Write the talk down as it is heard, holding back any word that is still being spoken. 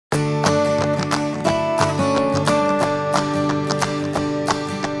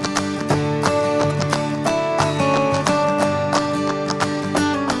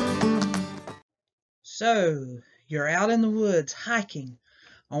So, you're out in the woods hiking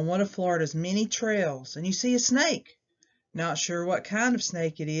on one of Florida's many trails and you see a snake. Not sure what kind of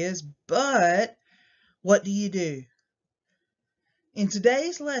snake it is, but what do you do? In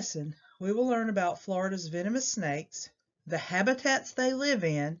today's lesson, we will learn about Florida's venomous snakes, the habitats they live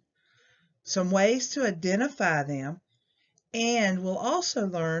in, some ways to identify them, and we'll also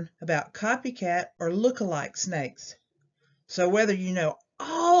learn about copycat or look-alike snakes. So whether you know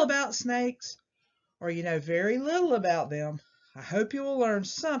all about snakes or you know very little about them, I hope you will learn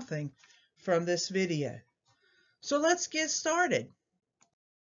something from this video. So let's get started.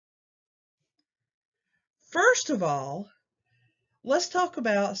 First of all, let's talk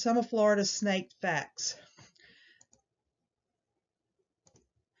about some of Florida's snake facts.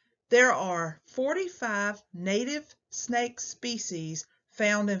 There are 45 native snake species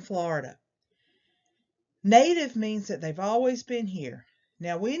found in Florida. Native means that they've always been here.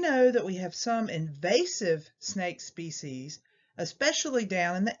 Now we know that we have some invasive snake species, especially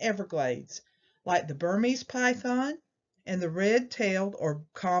down in the Everglades, like the Burmese python and the red-tailed or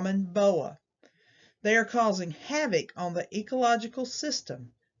common boa. They are causing havoc on the ecological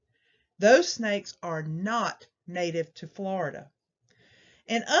system. Those snakes are not native to Florida.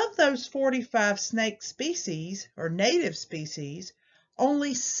 And of those 45 snake species, or native species,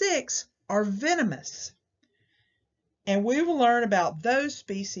 only 6 are venomous. And we will learn about those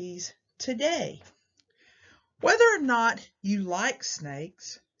species today. Whether or not you like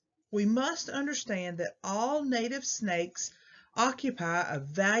snakes, we must understand that all native snakes occupy a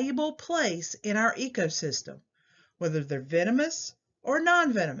valuable place in our ecosystem, whether they're venomous or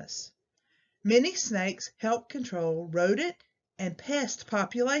non-venomous. Many snakes help control rodent and pest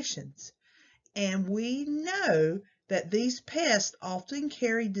populations, and we know that these pests often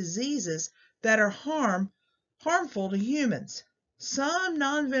carry diseases that are harmful to humans. Some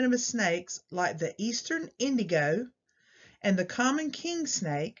non-venomous snakes, like the eastern indigo and the common king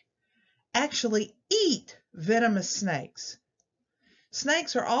snake, actually eat venomous snakes.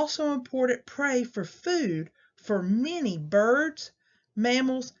 Snakes are also important prey for food for many birds,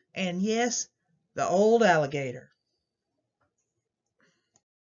 mammals, and yes, the old alligator.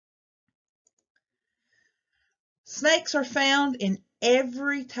 Snakes are found in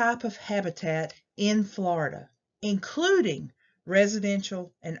every type of habitat in Florida, including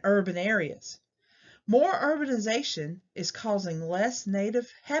residential and urban areas. More urbanization is causing less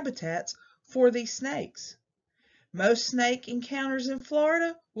native habitats for these snakes. Most snake encounters in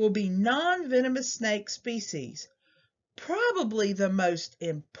Florida will be non-venomous snake species. Probably the most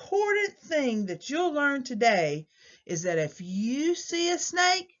important thing that you'll learn today is that if you see a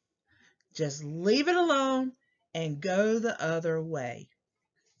snake, just leave it alone and go the other way.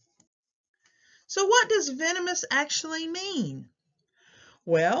 So what does venomous actually mean?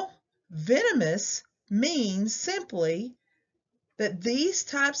 Well, venomous means simply that these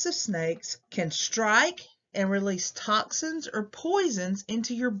types of snakes can strike and release toxins or poisons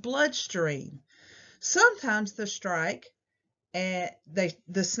into your bloodstream. Sometimes the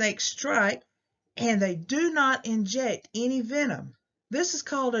snakes strike and they do not inject any venom. This is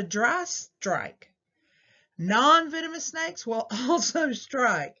called a dry strike. Non-venomous snakes will also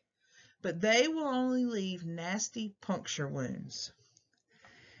strike, but they will only leave nasty puncture wounds.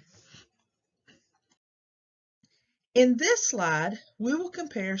 In this slide, we will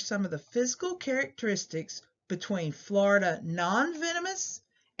compare some of the physical characteristics between Florida non-venomous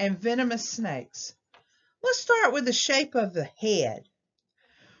and venomous snakes. Let's start with the shape of the head.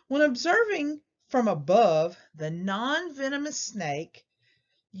 When observing from above, the non-venomous snake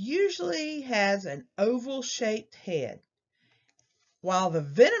usually has an oval-shaped head, while the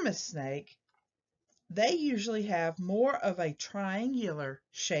venomous snake, they usually have more of a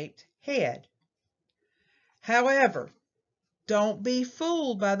triangular-shaped head. However, don't be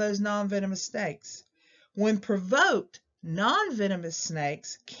fooled by those non-venomous snakes. When provoked, non-venomous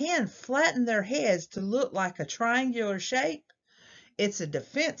snakes can flatten their heads to look like a triangular shape. It's a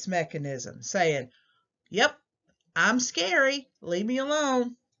defense mechanism saying, "Yep, I'm scary, leave me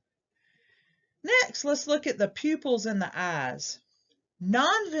alone." Next, let's look at the pupils in the eyes.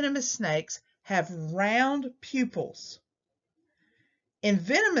 Non-venomous snakes have round pupils. And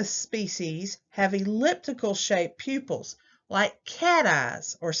venomous species have elliptical-shaped pupils, like cat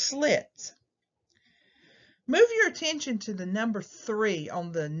eyes or slits. Move your attention to the number 3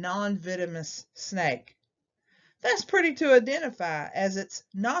 on the non-venomous snake. That's pretty to identify as its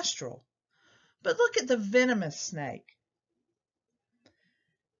nostril. But look at the venomous snake.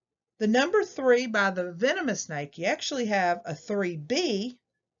 The number 3 by the venomous snake, you actually have a 3B,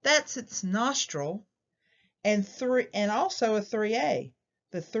 that's its nostril, and also a 3A.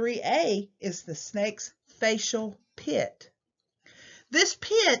 The 3A is the snake's facial pit. This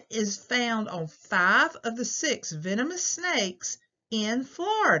pit is found on 5 of the 6 venomous snakes in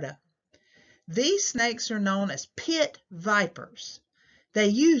Florida. These snakes are known as pit vipers. They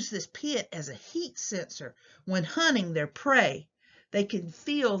use this pit as a heat sensor when hunting their prey. They can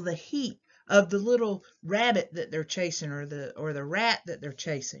feel the heat of the little rabbit that they're chasing or the rat that they're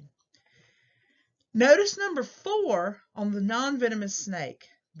chasing. Notice number 4 on the non-venomous snake.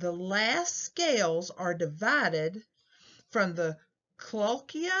 The last scales are divided from the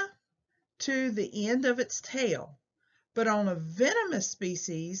cloacia to the end of its tail. But on a venomous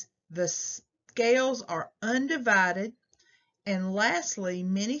species, the scales are undivided. And lastly,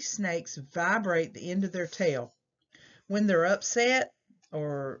 many snakes vibrate the end of their tail when they're upset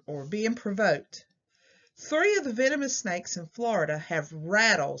or being provoked. 3 of the venomous snakes in Florida have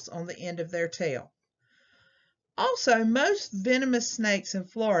rattles on the end of their tail. Also, most venomous snakes in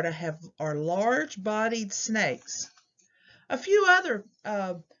Florida are large-bodied snakes. A few other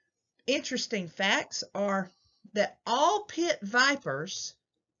interesting facts are that all pit vipers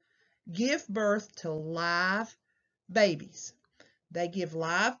give birth to live babies. They give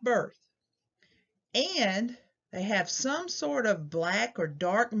live birth. And they have some sort of black or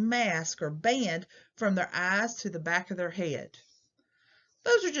dark mask or band from their eyes to the back of their head.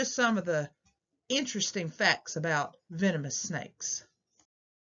 Those are just some of the interesting facts about venomous snakes.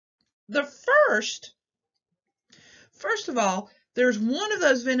 First of all, there's one of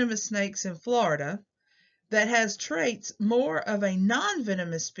those venomous snakes in Florida that has traits more of a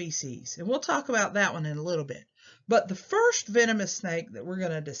non-venomous species, and we'll talk about that one in a little bit. But the first venomous snake that we're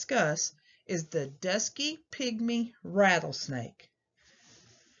going to discuss is the dusky pygmy rattlesnake.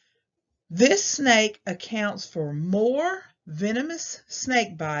 This snake accounts for more venomous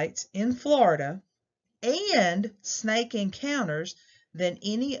snake bites in Florida and snake encounters than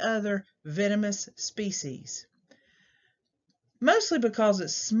any other venomous species. Mostly because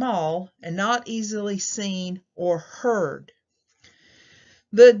it's small and not easily seen or heard.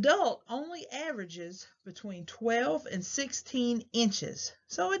 The adult only averages between 12 and 16 inches,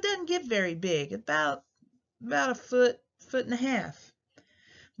 so it doesn't get very big, about a foot and a half.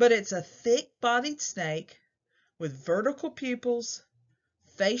 But it's a thick-bodied snake with vertical pupils,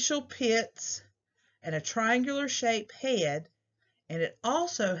 facial pits, and a triangular-shaped head, and it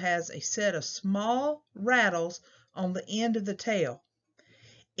also has a set of small rattles on the end of the tail.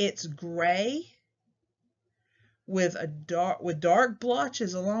 It's gray with dark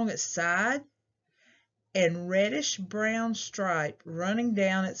blotches along its side and reddish brown stripe running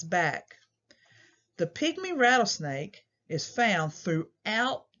down its back. The pygmy rattlesnake is found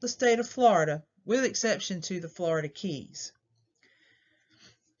throughout the state of Florida, with exception to the Florida Keys.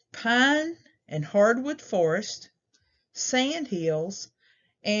 Pine and hardwood forest, sand hills,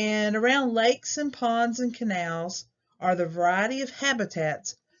 and around lakes and ponds and canals are the variety of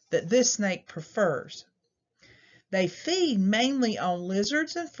habitats that this snake prefers. They feed mainly on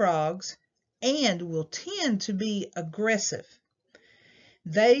lizards and frogs and will tend to be aggressive.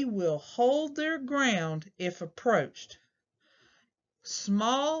 They will hold their ground if approached.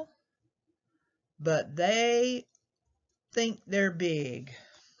 Small, but they think they're big.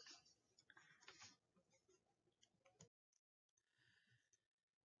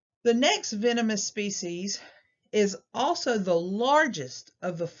 The next venomous species is also the largest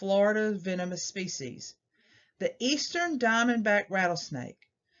of the Florida venomous species, the eastern diamondback rattlesnake.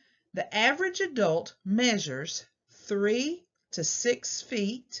 The average adult measures 3 to 6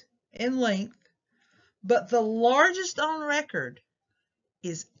 feet in length, but the largest on record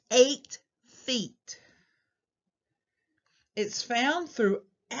is 8 feet. It's found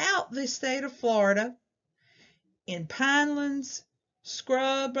throughout the state of Florida in pinelands,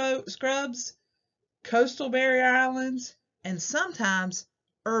 scrubs, coastal barrier islands, and sometimes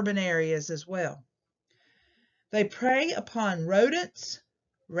urban areas as well. They prey upon rodents,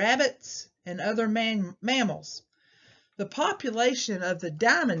 rabbits, and other mammals. The population of the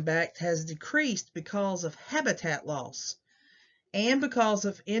diamondback has decreased because of habitat loss and because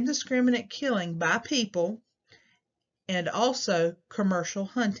of indiscriminate killing by people and also commercial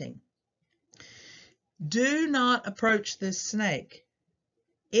hunting. Do not approach this snake.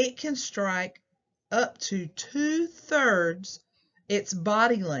 It can strike up to 2/3 its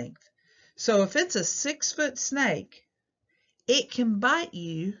body length. So if it's a 6-foot snake, it can bite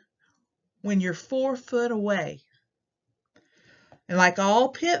you when you're 4 foot away. And like all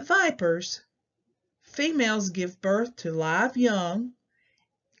pit vipers, females give birth to live young,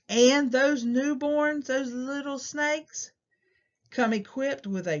 and those newborns, those little snakes, come equipped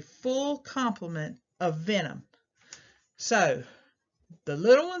with a full complement of venom. So the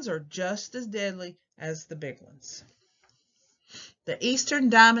little ones are just as deadly as the big ones. The eastern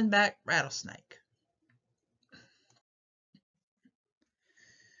diamondback rattlesnake.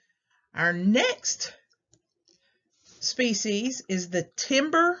 Our next species is the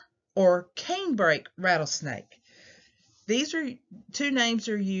timber or canebrake rattlesnake. These two names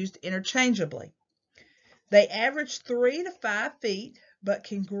are used interchangeably. They average 3 to 5 feet, but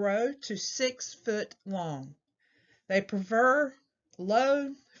can grow to 6 foot long. They prefer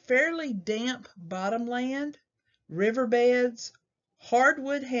low, fairly damp bottomland, riverbeds,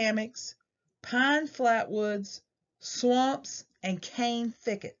 hardwood hammocks, pine flatwoods, swamps, and cane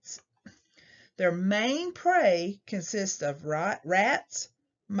thickets. Their main prey consists of rats,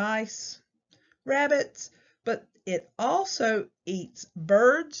 mice, rabbits, but it also eats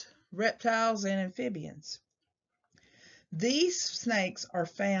birds, reptiles, and amphibians. These snakes are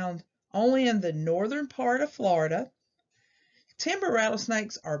found only in the northern part of Florida. Timber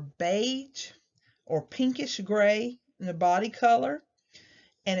rattlesnakes are beige or pinkish gray in the body color,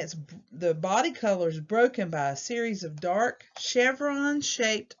 and the body color is broken by a series of dark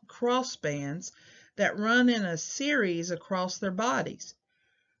chevron-shaped crossbands that run in a series across their bodies.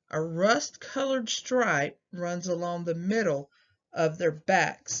 A rust-colored stripe runs along the middle of their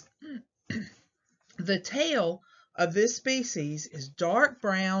backs. The tail of this species is dark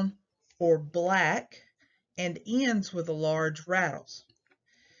brown or black and ends with large rattles.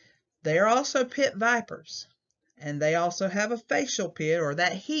 They are also pit vipers, and they also have a facial pit, or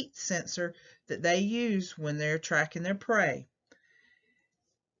that heat sensor that they use when they're tracking their prey.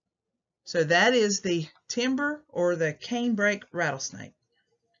 So that is the timber or the canebrake rattlesnake.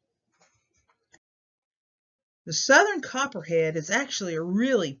 The southern copperhead is actually a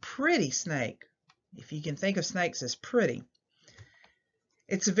really pretty snake, if you can think of snakes as pretty.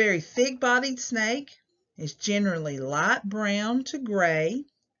 It's a very thick-bodied snake. It's generally light brown to gray.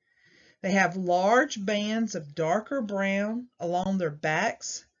 They have large bands of darker brown along their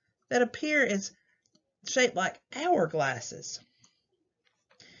backs that appear as shaped like hourglasses.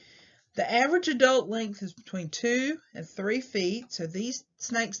 The average adult length is between 2 and 3 feet, so these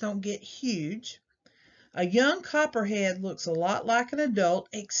snakes don't get huge. A young copperhead looks a lot like an adult,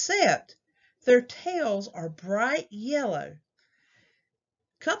 except their tails are bright yellow.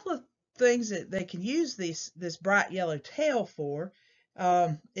 A couple of things that they can use this bright yellow tail for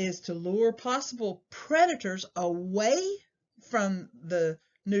is to lure possible predators away from the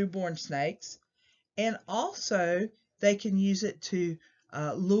newborn snakes, and also they can use it to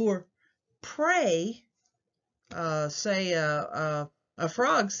lure prey. Say a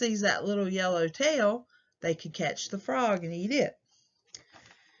frog sees that little yellow tail, they could catch the frog and eat it.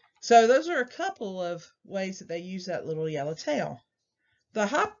 So those are a couple of ways that they use that little yellow tail.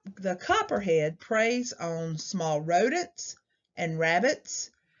 The copperhead preys on small rodents and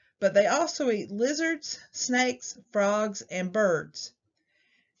rabbits, but they also eat lizards, snakes, frogs, and birds.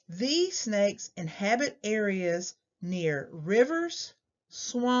 These snakes inhabit areas near rivers,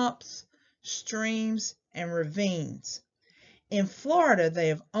 swamps, streams, and ravines. In Florida, they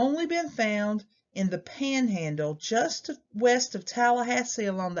have only been found in the Panhandle just west of Tallahassee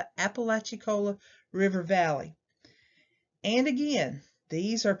along the Apalachicola River Valley. And again,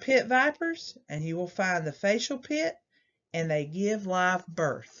 these are pit vipers, and you will find the facial pit, and they give live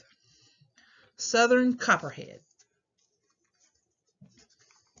birth. Southern copperhead.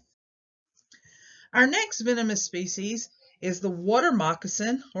 Our next venomous species is the water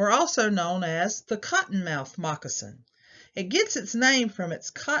moccasin, or also known as the cottonmouth moccasin. It gets its name from its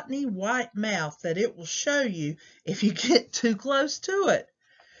cottony white mouth that it will show you if you get too close to it.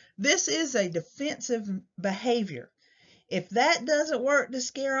 This is a defensive behavior. If that doesn't work to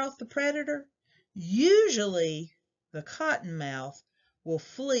scare off the predator, usually the cottonmouth will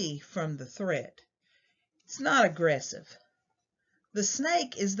flee from the threat. It's not aggressive. The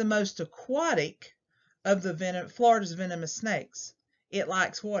snake is the most aquatic of the Florida's venomous snakes. It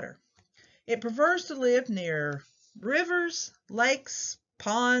likes water. It prefers to live near rivers, lakes,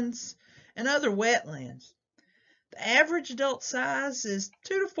 ponds, and other wetlands. The average adult size is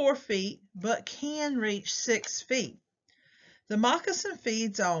 2 to 4 feet, but can reach 6 feet. The moccasin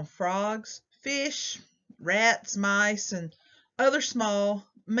feeds on frogs, fish, rats, mice, and other small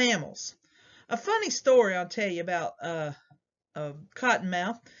mammals. A funny story I'll tell you about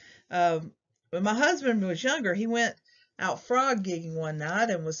cottonmouth. When my husband was younger, he went out frog gigging one night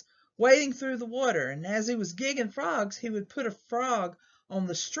and was wading through the water. And as he was gigging frogs, he would put a frog on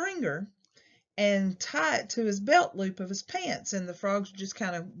the stringer and tie it to his belt loop of his pants, and the frogs would just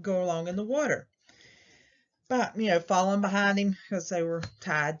kind of go along in the water. But, following behind him because they were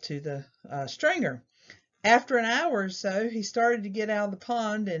tied to the stringer. After an hour or so, he started to get out of the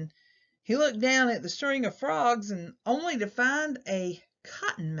pond, and He looked down at the string of frogs and only to find a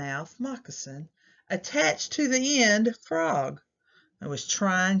cottonmouth moccasin attached to the end frog. I was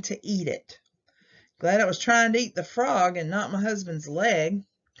trying to eat it. Glad I was trying to eat the frog and not my husband's leg.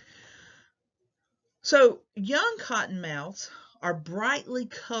 So young cottonmouths are brightly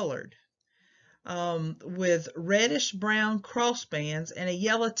colored with reddish brown crossbands and a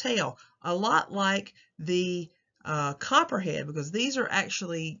yellow tail, a lot like the copperhead, because these are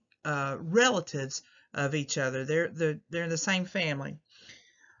actually relatives of each other. They're in the same family.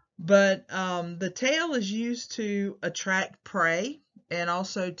 But the tail is used to attract prey and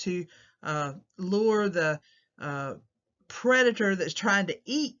also to lure the predator that's trying to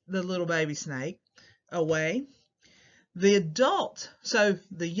eat the little baby snake away. The adult, so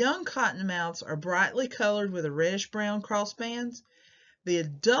the young cottonmouths are brightly colored with a reddish-brown crossbands. The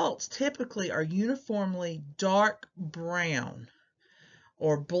adults typically are uniformly dark brown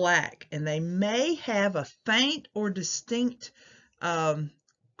or black, and they may have a faint or distinct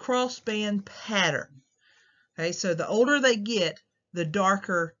crossband pattern. Okay, so the older they get, the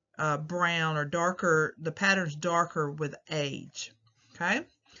darker brown or darker, the pattern's darker with age. Okay,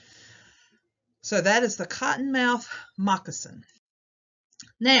 so that is the cottonmouth moccasin.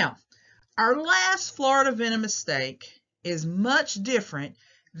 Now, our last Florida venomous snake is much different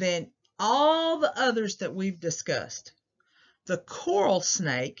than all the others that we've discussed. The coral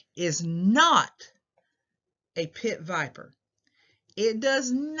snake is not a pit viper. It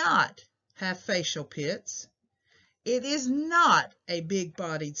does not have facial pits. It is not a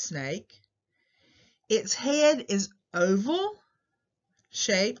big-bodied snake. Its head is oval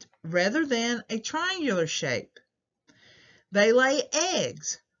shaped rather than a triangular shape. They lay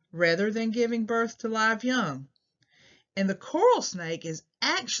eggs rather than giving birth to live young. And the coral snake is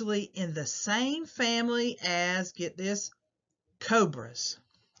actually in the same family as, get this, cobras.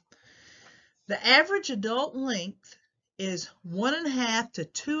 The average adult length is 1.5 to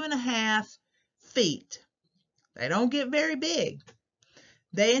 2.5 feet. They don't get very big.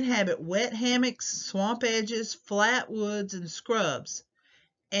 They inhabit wet hammocks, swamp edges, flat woods, and scrubs,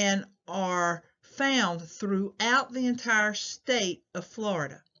 and are found throughout the entire state of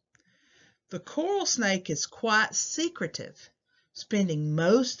Florida. The coral snake is quite secretive, spending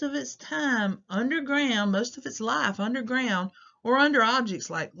most of its time underground, most of its life underground or under objects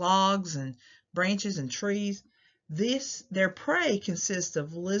like logs and branches and trees. Their prey consists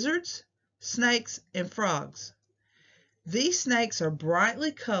of lizards, snakes, and frogs. These snakes are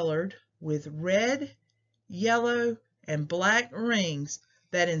brightly colored with red, yellow, and black rings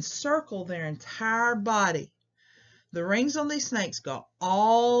that encircle their entire body. The rings on these snakes go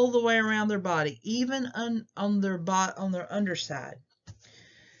all the way around their body, even on their underside.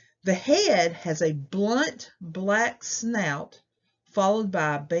 The head has a blunt black snout followed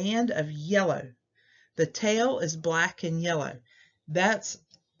by a band of yellow. The tail is black and yellow. That's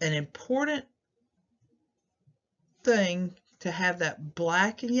an important thing to have that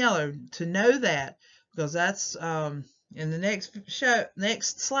black and yellow, to know that, because that's in the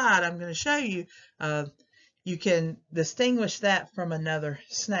next slide I'm going to show you. You can distinguish that from another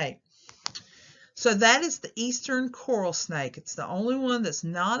snake. So that is the eastern coral snake. It's the only one that's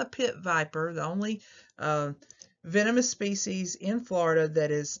not a pit viper, the only venomous species in Florida that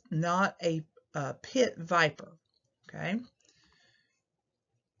is not a pit viper. Okay.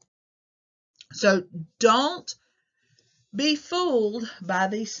 So don't be fooled by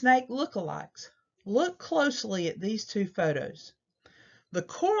these snake lookalikes. Look closely at these two photos. The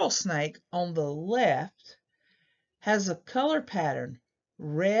coral snake on the left has a color pattern,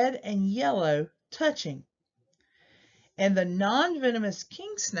 red and yellow touching. And the non-venomous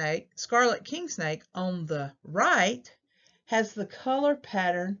king snake, scarlet king snake, on the right has the color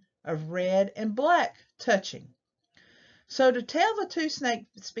pattern of red and black touching. So to tell the two snake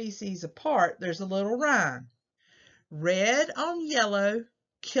species apart, there's a little rhyme. Red on yellow,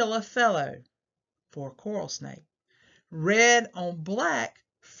 kill a fellow, for a coral snake. Red on black,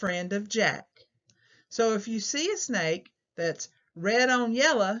 friend of Jack. So if you see a snake that's red on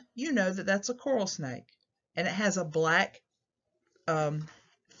yellow, you know that that's a coral snake. And it has a black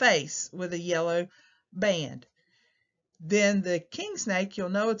face with a yellow band. Then the king snake, you'll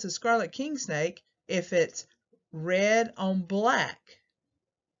know it's a scarlet king snake if it's red on black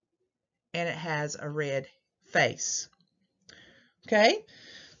and it has a red face. Okay,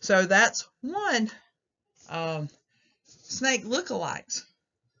 so that's one snake lookalikes.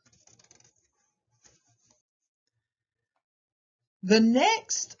 The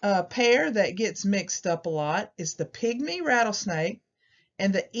next pair that gets mixed up a lot is the pygmy rattlesnake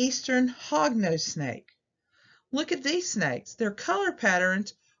and the eastern hognose snake. Look at these snakes. Their color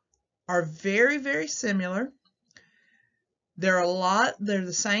patterns are very, very similar. They're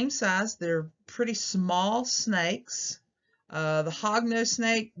the same size. They're pretty small snakes. The hognose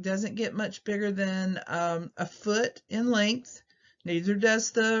snake doesn't get much bigger than a foot in length. Neither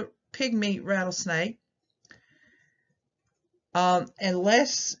does the pygmy rattlesnake.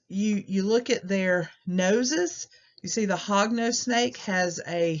 Unless you look at their noses, you see the hognose snake has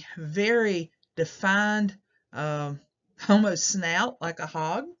a very defined almost snout like a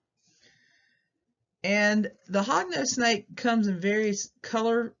hog. And the hognose snake comes in various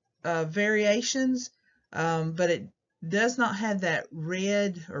color variations, but it does not have that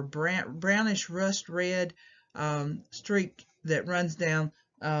red or brownish rust red streak that runs down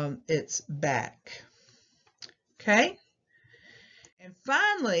its back. Okay? And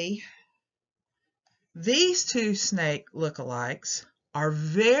finally, these two snake lookalikes are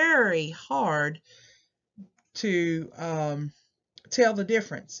very hard to tell the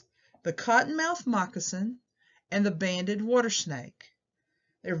difference. The cottonmouth moccasin and the banded water snake.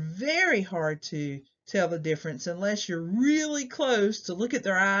 They're very hard to tell the difference unless you're really close to look at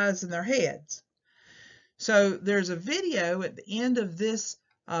their eyes and their heads. So there's a video at the end of this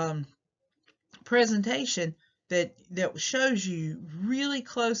presentation that shows you really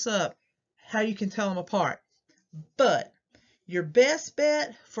close up how you can tell them apart. But your best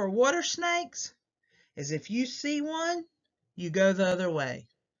bet for water snakes is if you see one, you go the other way.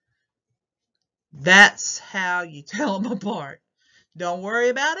 That's how you tell them apart. Don't worry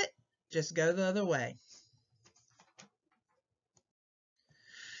about it. Just go the other way.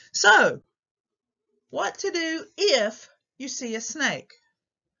 So, what to do if you see a snake?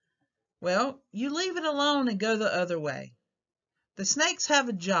 Well, you leave it alone and go the other way. The snakes have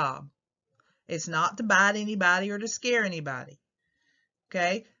a job. It's not to bite anybody or to scare anybody.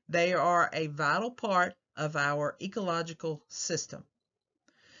 Okay? They are a vital part of our ecological system.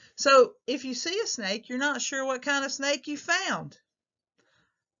 So, if you see a snake, you're not sure what kind of snake you found.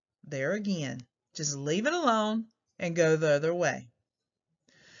 There again, just leave it alone and go the other way.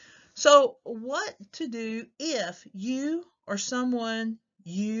 So, what to do if you or someone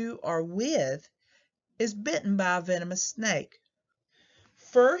you are with is bitten by a venomous snake?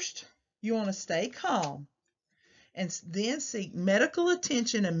 First, you want to stay calm and then seek medical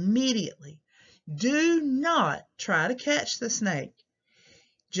attention immediately. Do not try to catch the snake.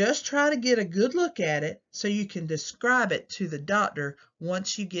 Just try to get a good look at it so you can describe it to the doctor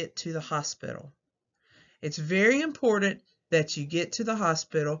once you get to the hospital. It's very important that you get to the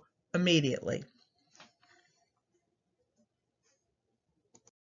hospital immediately.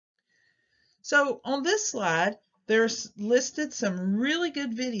 So on this slide, there's listed some really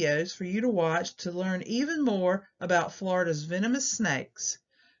good videos for you to watch to learn even more about Florida's venomous snakes.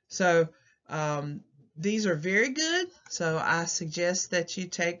 So these are very good, so I suggest that you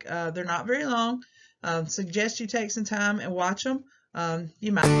take, they're not very long, suggest you take some time and watch them.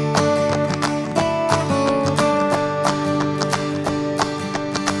 You might